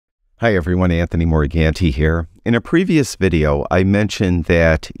Hi everyone, Anthony Morganti here. In a previous video, I mentioned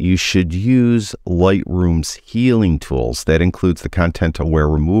that you should use Lightroom's healing tools. That includes the Content Aware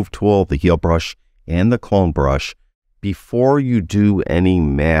Remove tool, the Heal brush, and the Clone brush before you do any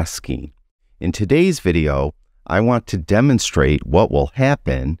masking. In today's video, I want to demonstrate what will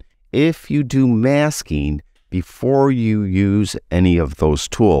happen if you do masking before you use any of those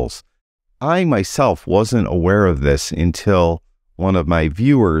tools. I myself wasn't aware of this until one of my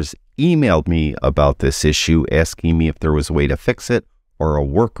viewers emailed me about this issue, asking me if there was a way to fix it or a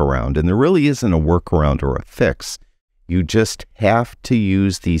workaround. And there really isn't a workaround or a fix. You just have to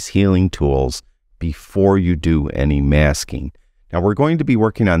use these healing tools before you do any masking. Now we're going to be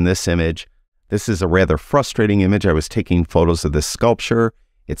working on this image. This is a rather frustrating image. I was taking photos of this sculpture.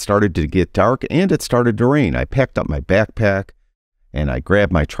 It started to get dark and it started to rain. I packed up my backpack and I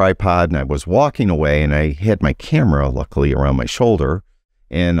grabbed my tripod and I was walking away, and I had my camera luckily around my shoulder,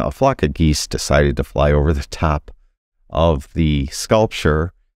 and a flock of geese decided to fly over the top of the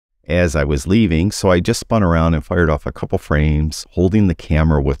sculpture as I was leaving. So I just spun around and fired off a couple frames holding the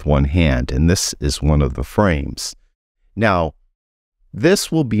camera with one hand, and this is one of the frames. Now,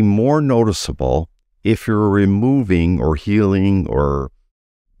 this will be more noticeable if you're removing or healing or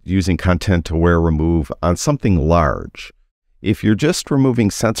using Content Aware Remove on something large. If you're just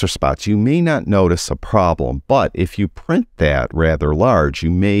removing sensor spots, you may not notice a problem, but if you print that rather large, you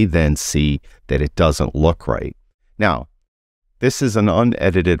may then see that it doesn't look right. Now, this is an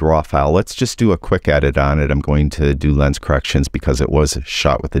unedited raw file. Let's just do a quick edit on it. I'm going to do lens corrections because it was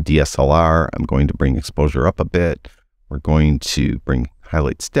shot with a DSLR. I'm going to bring exposure up a bit. We're going to bring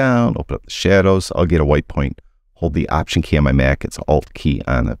highlights down, open up the shadows. I'll get a white point. Hold the Option key on my Mac. It's Alt key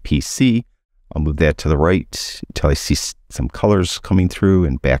on a PC. I'll move that to the right until I see some colors coming through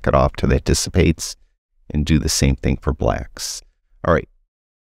and back it off till that dissipates, and do the same thing for blacks. All right.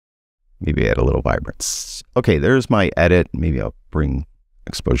 Maybe add a little vibrance. Okay, there's my edit. Maybe I'll bring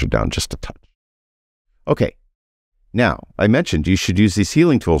exposure down just a touch. Okay. Now, I mentioned you should use these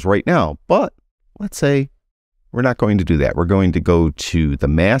healing tools right now, but let's say we're not going to do that. We're going to go to the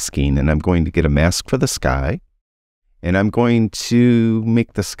masking, and I'm going to get a mask for the sky. And I'm going to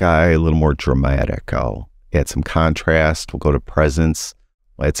make the sky a little more dramatic. I'll add some contrast. We'll go to presence.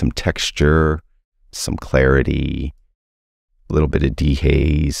 We'll add some texture, some clarity, a little bit of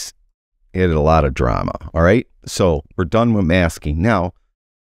dehaze. Added a lot of drama. All right. So we're done with masking. Now,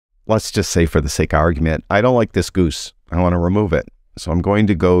 let's just say for the sake of argument, I don't like this goose. I want to remove it. So I'm going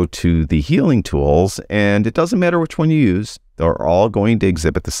to go to the healing tools, and it doesn't matter which one you use. They're all going to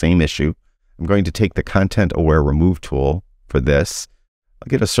exhibit the same issue. I'm going to take the Content Aware Remove tool for this. I'll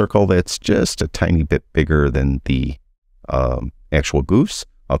get a circle that's just a tiny bit bigger than the actual goose.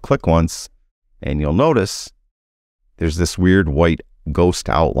 I'll click once, and you'll notice there's this weird white ghost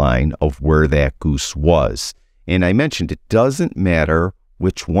outline of where that goose was. And I mentioned it doesn't matter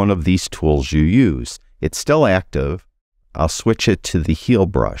which one of these tools you use. It's still active. I'll switch it to the Heal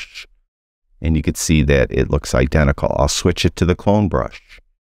brush, and you can see that it looks identical. I'll switch it to the Clone brush,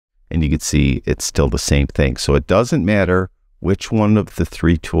 and you can see it's still the same thing. So it doesn't matter which one of the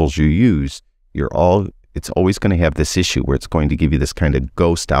three tools you use, it's always going to have this issue where it's going to give you this kind of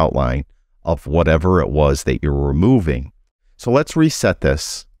ghost outline of whatever it was that you're removing. So let's reset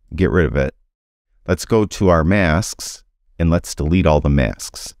this, get rid of it. Let's go to our masks, and let's delete all the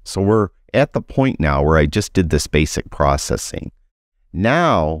masks. So we're at the point now where I just did this basic processing.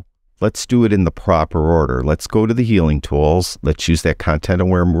 Now, let's do it in the proper order. Let's go to the healing tools. Let's use that Content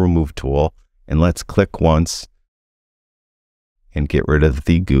Aware Remove tool, and let's click once and get rid of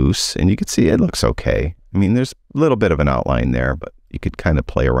the goose. And you can see it looks okay. I mean, there's a little bit of an outline there, but you could kind of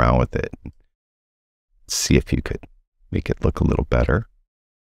play around with it. See if you could make it look a little better.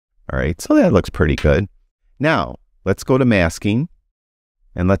 All right, so that looks pretty good. Now, let's go to masking,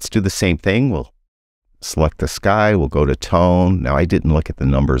 and let's do the same thing. We'll select the sky, we'll go to tone. Now I didn't look at the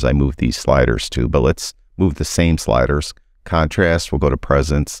numbers I moved these sliders to, but let's move the same sliders. Contrast, we'll go to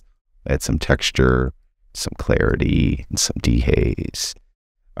presence, add some texture, some clarity, and some dehaze.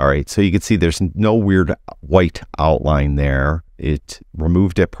 All right, so you can see there's no weird white outline there. It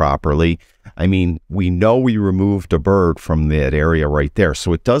removed it properly. I mean, we know we removed a bird from that area right there,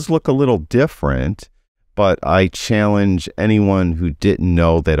 so it does look a little different, but I challenge anyone who didn't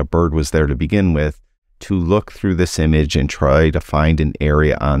know that a bird was there to begin with to look through this image and try to find an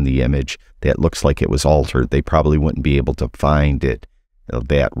area on the image that looks like it was altered. They probably wouldn't be able to find it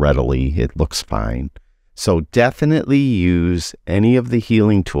that readily. It looks fine. So definitely use any of the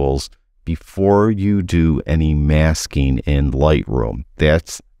healing tools before you do any masking in Lightroom.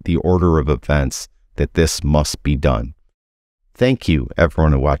 That's the order of events that this must be done. thank you,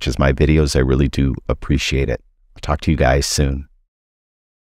 everyone who watches my videos. I really do appreciate it. I'll talk to you guys soon.